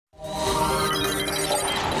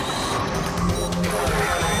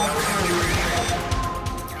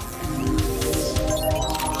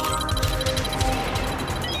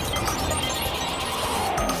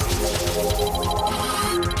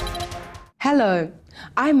Hello,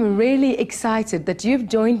 I'm really excited that you've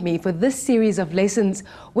joined me for this series of lessons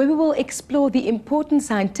where we will explore the important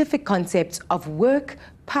scientific concepts of work,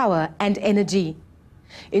 power and energy.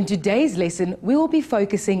 In today's lesson, we will be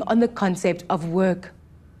focusing on the concept of work.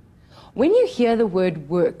 When you hear the word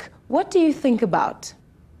work, what do you think about?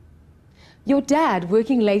 Your dad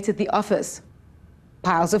working late at the office,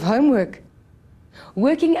 piles of homework,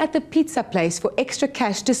 working at the pizza place for extra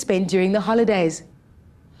cash to spend during the holidays,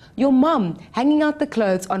 your mum hanging out the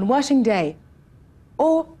clothes on washing day,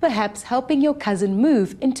 or perhaps helping your cousin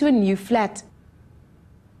move into a new flat.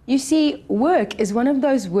 You see, work is one of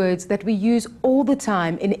those words that we use all the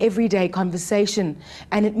time in everyday conversation,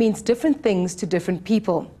 and it means different things to different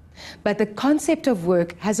people. But the concept of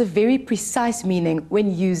work has a very precise meaning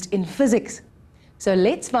when used in physics. So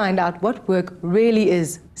let's find out what work really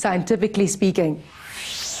is, scientifically speaking.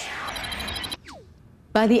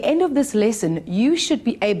 By the end of this lesson, you should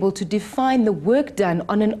be able to define the work done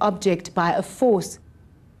on an object by a force.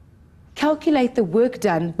 Calculate the work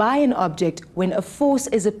done by an object when a force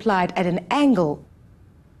is applied at an angle.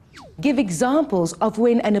 Give examples of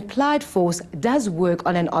when an applied force does work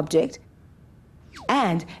on an object.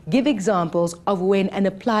 And give examples of when an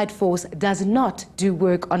applied force does not do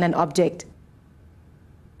work on an object.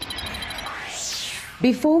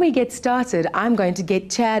 Before we get started, I'm going to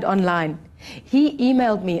get Chad online. He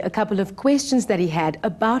emailed me a couple of questions that he had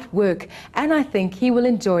about work, and I think he will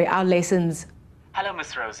enjoy our lessons. Hello,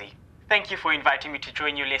 Miss Rosie. Thank you for inviting me to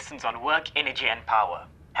join your lessons on work, energy and power.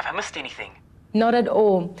 Have I missed anything? Not at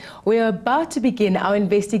all. We are about to begin our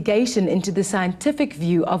investigation into the scientific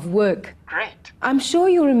view of work. Great. I'm sure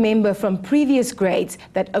you remember from previous grades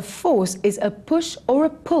that a force is a push or a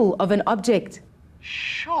pull of an object.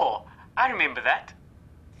 Sure, I remember that.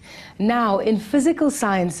 Now, in physical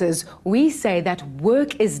sciences, we say that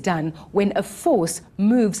work is done when a force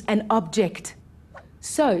moves an object.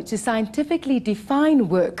 So, to scientifically define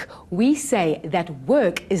work, we say that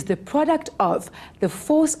work is the product of the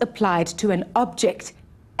force applied to an object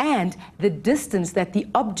and the distance that the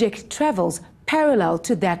object travels parallel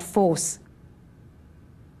to that force.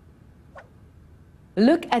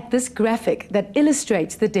 Look at this graphic that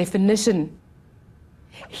illustrates the definition.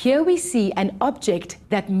 Here we see an object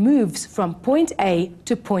that moves from point A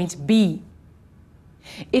to point B.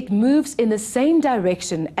 It moves in the same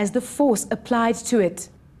direction as the force applied to it.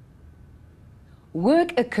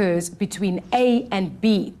 Work occurs between A and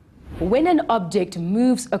B. When an object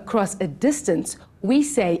moves across a distance, we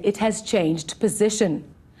say it has changed position.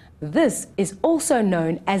 This is also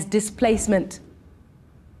known as displacement.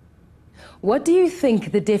 What do you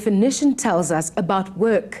think the definition tells us about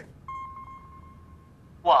work?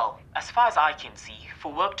 Well, as far as I can see,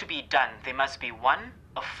 for work to be done, there must be 1,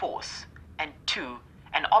 a force, and 2,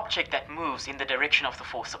 an object that moves in the direction of the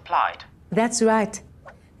force applied. That's right.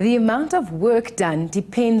 The amount of work done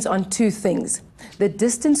depends on 2 things: the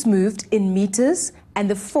distance moved in meters and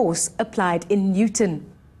the force applied in Newton.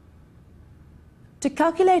 To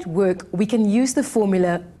calculate work, we can use the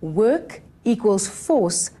formula work equals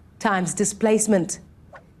force times displacement.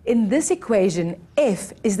 In this equation,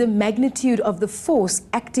 F is the magnitude of the force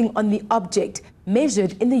acting on the object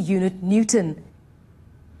measured in the unit Newton.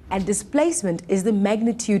 And displacement is the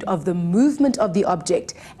magnitude of the movement of the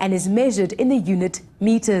object and is measured in the unit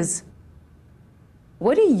meters.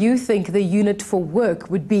 What do you think the unit for work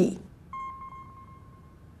would be?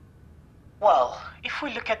 Well, if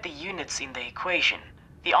we look at the units in the equation,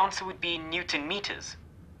 the answer would be Newton meters.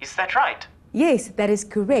 Is that right? Yes, that is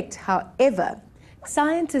correct. However,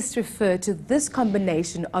 scientists refer to this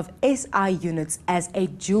combination of SI units as a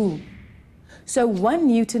joule. So 1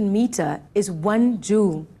 Newton meter is 1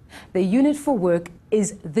 joule. The unit for work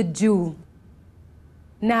is the joule.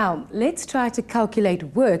 Now, let's try to calculate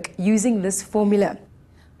work using this formula.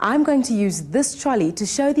 I'm going to use this trolley to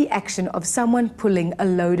show the action of someone pulling a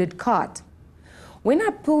loaded cart. When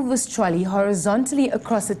I pull this trolley horizontally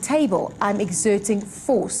across a table, I'm exerting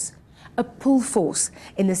force, a pull force,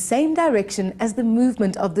 in the same direction as the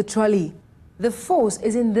movement of the trolley. The force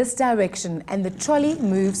is in this direction and the trolley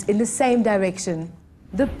moves in the same direction.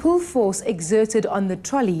 The pull force exerted on the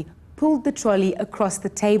trolley pulled the trolley across the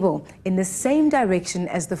table in the same direction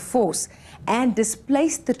as the force and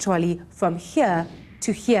displaced the trolley from here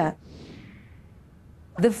to here.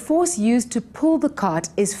 The force used to pull the cart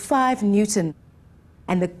is 5 Newton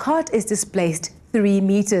and the cart is displaced 3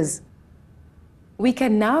 meters. We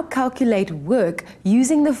can now calculate work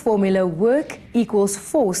using the formula work equals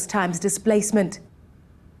force times displacement.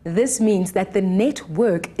 This means that the net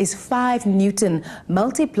work is 5 Newton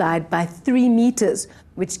multiplied by 3 meters,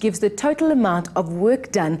 which gives the total amount of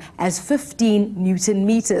work done as 15 Newton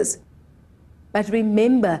meters. But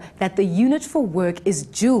remember that the unit for work is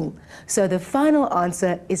joule, so the final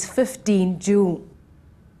answer is 15 joule.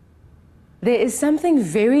 There is something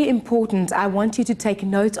very important I want you to take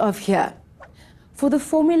note of here. For the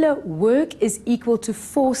formula work is equal to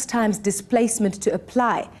force times displacement to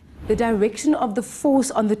apply, the direction of the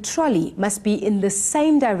force on the trolley must be in the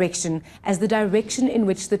same direction as the direction in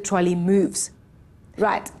which the trolley moves.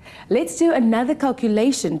 Right, let's do another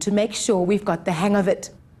calculation to make sure we've got the hang of it.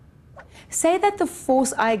 Say that the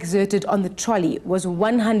force I exerted on the trolley was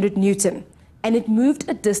 100 Newton and it moved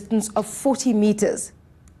a distance of 40 meters.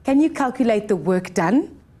 Can you calculate the work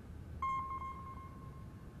done?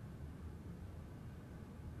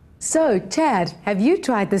 So, Chad, have you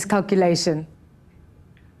tried this calculation?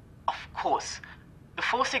 Of course. The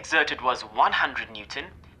force exerted was 100 Newton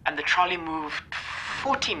and the trolley moved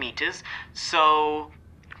 40 meters, so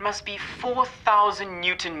it must be 4,000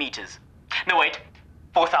 Newton meters. No, wait,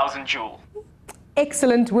 4,000 joule.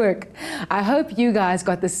 Excellent work. I hope you guys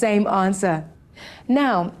got the same answer.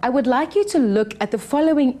 Now, I would like you to look at the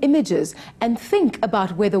following images and think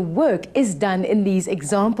about whether work is done in these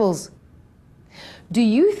examples. Do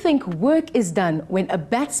you think work is done when a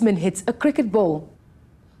batsman hits a cricket ball?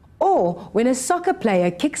 Or when a soccer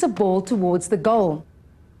player kicks a ball towards the goal?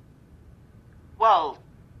 Well,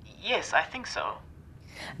 yes, I think so.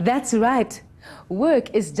 That's right.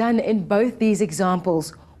 Work is done in both these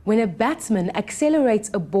examples when a batsman accelerates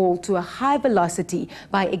a ball to a high velocity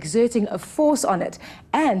by exerting a force on it,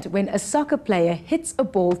 and when a soccer player hits a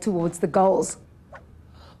ball towards the goals.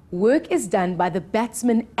 Work is done by the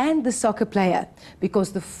batsman and the soccer player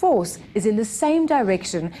because the force is in the same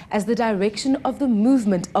direction as the direction of the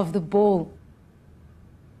movement of the ball.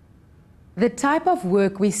 The type of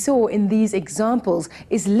work we saw in these examples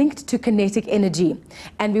is linked to kinetic energy,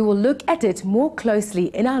 and we will look at it more closely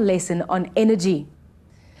in our lesson on energy.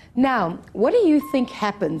 Now, what do you think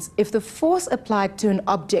happens if the force applied to an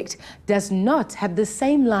object does not have the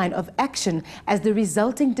same line of action as the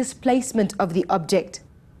resulting displacement of the object?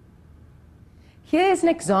 Here is an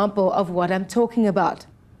example of what I'm talking about.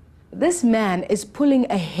 This man is pulling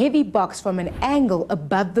a heavy box from an angle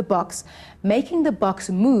above the box, making the box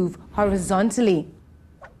move horizontally.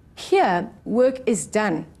 Here, work is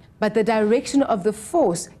done, but the direction of the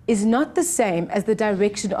force is not the same as the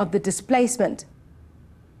direction of the displacement.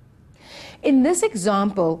 In this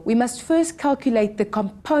example, we must first calculate the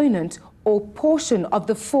component or portion of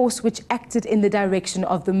the force which acted in the direction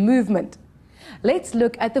of the movement. Let's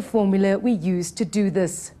look at the formula we used to do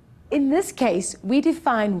this. In this case, we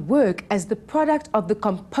define work as the product of the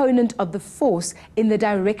component of the force in the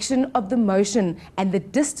direction of the motion and the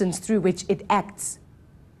distance through which it acts.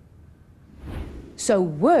 So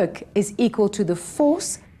work is equal to the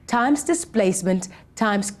force times displacement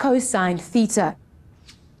times cosine theta.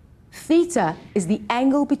 Theta is the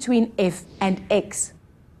angle between F and X.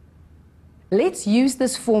 Let's use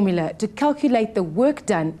this formula to calculate the work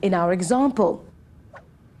done in our example.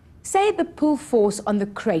 Say the pull force on the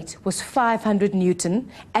crate was 500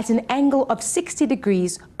 Newton at an angle of 60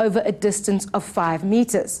 degrees over a distance of 5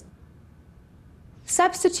 meters.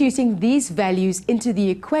 Substituting these values into the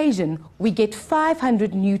equation, we get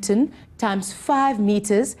 500 Newton times 5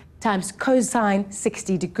 meters times cosine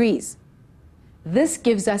 60 degrees. This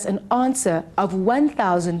gives us an answer of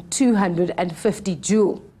 1,250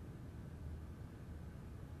 joule.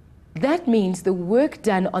 That means the work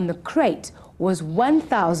done on the crate was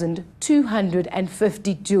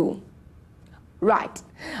 1,250 joule. Right,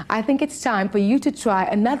 I think it's time for you to try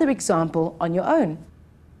another example on your own.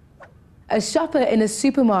 A shopper in a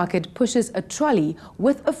supermarket pushes a trolley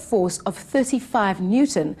with a force of 35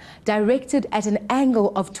 Newton directed at an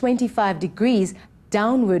angle of 25 degrees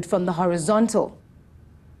downward from the horizontal.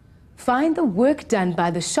 Find the work done by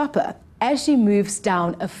the shopper as she moves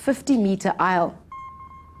down a 50-meter aisle.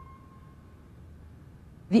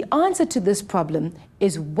 The answer to this problem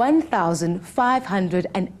is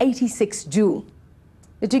 1,586 joule.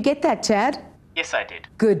 Did you get that, Chad? Yes, I did.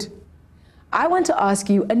 Good. I want to ask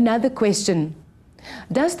you another question.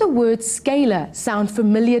 Does the word scalar sound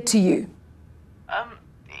familiar to you?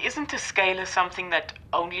 Isn't a scalar something that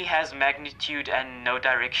only has magnitude and no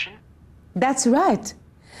direction? That's right.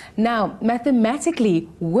 Now, mathematically,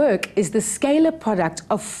 work is the scalar product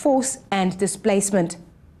of force and displacement.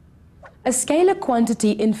 A scalar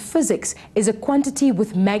quantity in physics is a quantity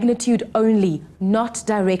with magnitude only, not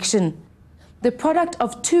direction. The product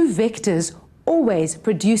of two vectors always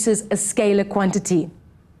produces a scalar quantity.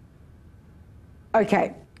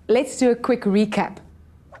 Okay, let's do a quick recap.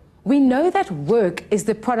 We know that work is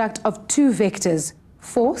the product of two vectors,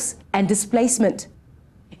 force and displacement.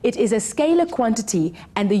 It is a scalar quantity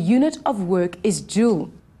and the unit of work is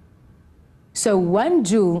joule. So 1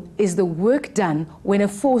 joule is the work done when a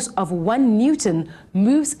force of 1 Newton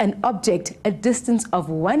moves an object a distance of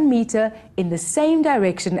 1 meter in the same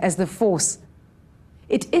direction as the force.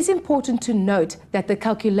 It is important to note that the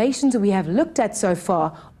calculations we have looked at so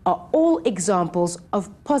far are all examples of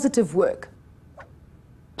positive work.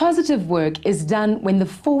 Positive work is done when the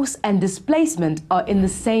force and displacement are in the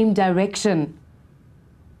same direction.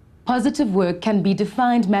 Positive work can be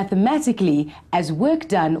defined mathematically as work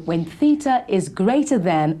done when theta is greater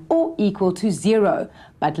than or equal to 0,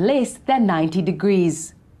 but less than 90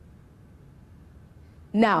 degrees.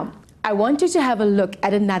 Now, I want you to have a look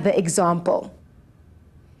at another example.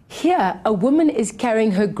 Here, a woman is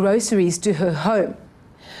carrying her groceries to her home.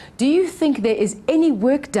 Do you think there is any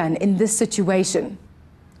work done in this situation?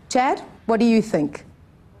 Chad, what do you think?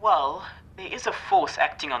 Well, there is a force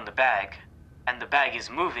acting on the bag, and the bag is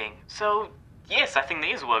moving, so yes, I think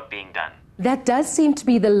there is work being done. That does seem to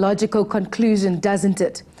be the logical conclusion, doesn't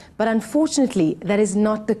it? But unfortunately, that is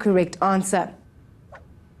not the correct answer.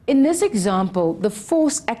 In this example, the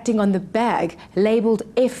force acting on the bag, labeled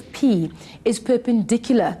Fp, is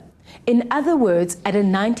perpendicular. In other words, at a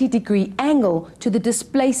 90-degree angle to the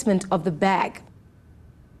displacement of the bag.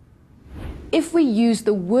 If we use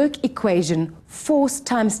the work equation, force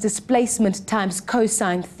times displacement times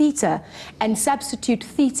cosine theta, and substitute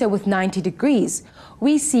theta with 90 degrees,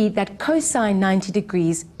 we see that cosine 90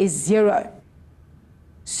 degrees is 0.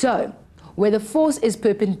 So, where the force is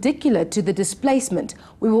perpendicular to the displacement,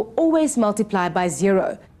 we will always multiply by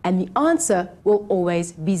 0, and the answer will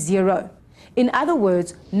always be 0. In other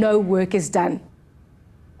words, no work is done.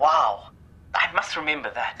 Wow, I must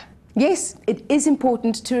remember that. Yes, it is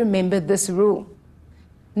important to remember this rule.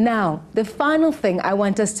 Now, the final thing I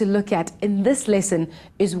want us to look at in this lesson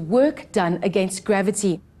is work done against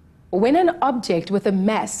gravity. When an object with a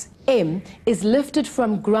mass, m, is lifted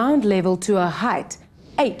from ground level to a height,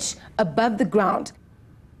 h, above the ground,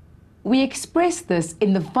 we express this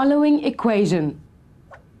in the following equation.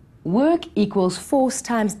 Work equals force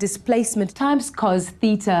times displacement times cos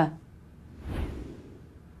theta.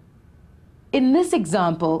 In this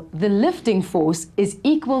example, the lifting force is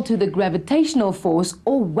equal to the gravitational force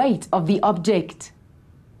or weight of the object.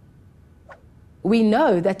 We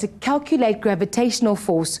know that to calculate gravitational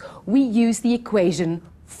force, we use the equation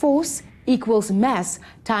force equals mass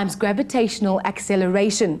times gravitational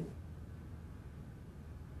acceleration.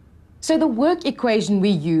 So the work equation we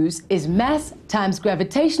use is mass times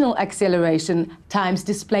gravitational acceleration times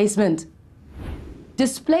displacement.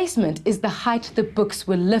 Displacement is the height the books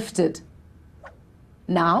were lifted.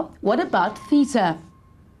 Now, what about theta?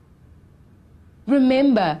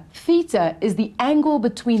 Remember, theta is the angle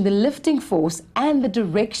between the lifting force and the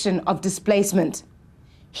direction of displacement.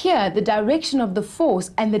 Here, the direction of the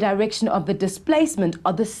force and the direction of the displacement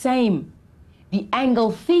are the same. The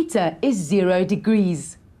angle theta is 0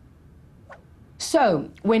 degrees. So,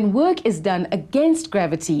 when work is done against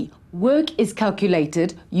gravity, work is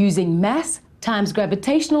calculated using mass times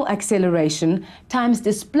gravitational acceleration times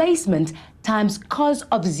displacement times cos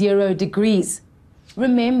of 0 degrees.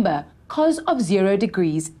 Remember, cos of 0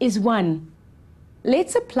 degrees is 1.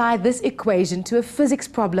 Let's apply this equation to a physics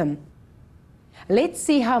problem. Let's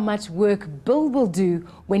see how much work Bill will do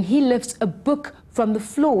when he lifts a book from the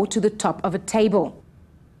floor to the top of a table.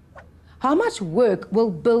 How much work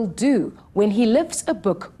will Bill do when he lifts a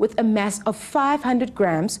book with a mass of 500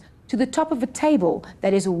 grams to the top of a table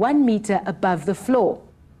that is 1 meter above the floor?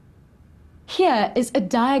 Here is a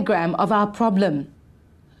diagram of our problem.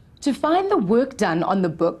 To find the work done on the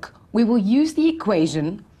book, we will use the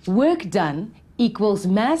equation work done equals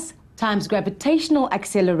mass times gravitational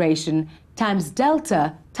acceleration times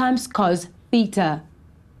delta times cos theta.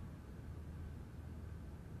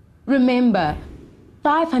 Remember,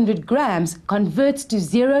 500 grams converts to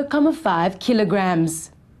 0,5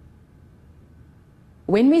 kilograms.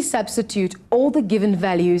 When we substitute all the given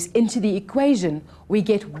values into the equation, we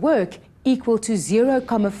get work equal to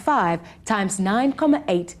 0,5 times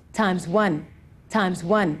 9,8 times 1 times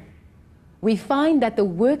 1. We find that the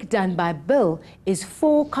work done by Bill is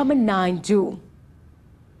 4,9 joule.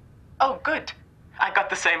 Oh, good. I got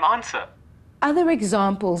the same answer. Other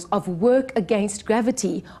examples of work against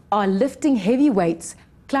gravity are lifting heavy weights,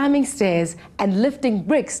 climbing stairs, and lifting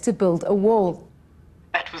bricks to build a wall.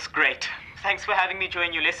 That was great. Thanks for having me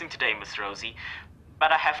join your lesson today, Miss Rosie.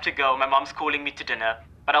 But I have to go. My mom's calling me to dinner,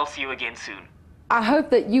 but I'll see you again soon. I hope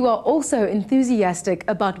that you are also enthusiastic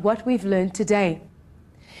about what we've learned today.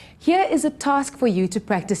 Here is a task for you to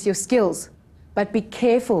practice your skills. But be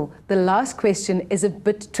careful, the last question is a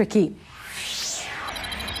bit tricky.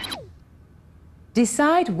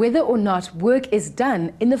 Decide whether or not work is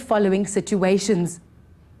done in the following situations.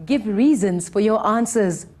 Give reasons for your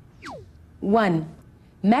answers. 1.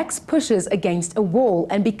 Max pushes against a wall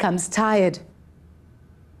and becomes tired.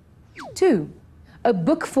 2. A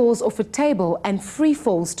book falls off a table and free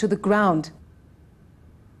falls to the ground.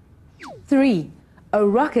 3. A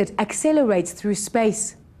rocket accelerates through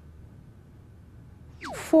space.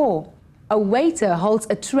 4. A waiter holds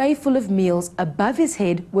a tray full of meals above his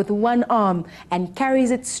head with one arm and carries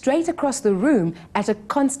it straight across the room at a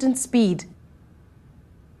constant speed.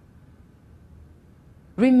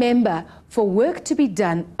 Remember, for work to be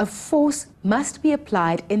done, a force must be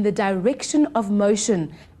applied in the direction of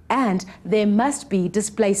motion, and there must be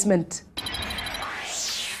displacement.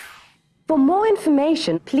 For more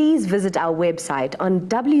information, please visit our website on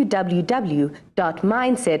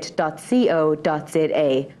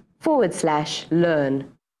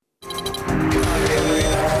www.mindset.co.za/learn.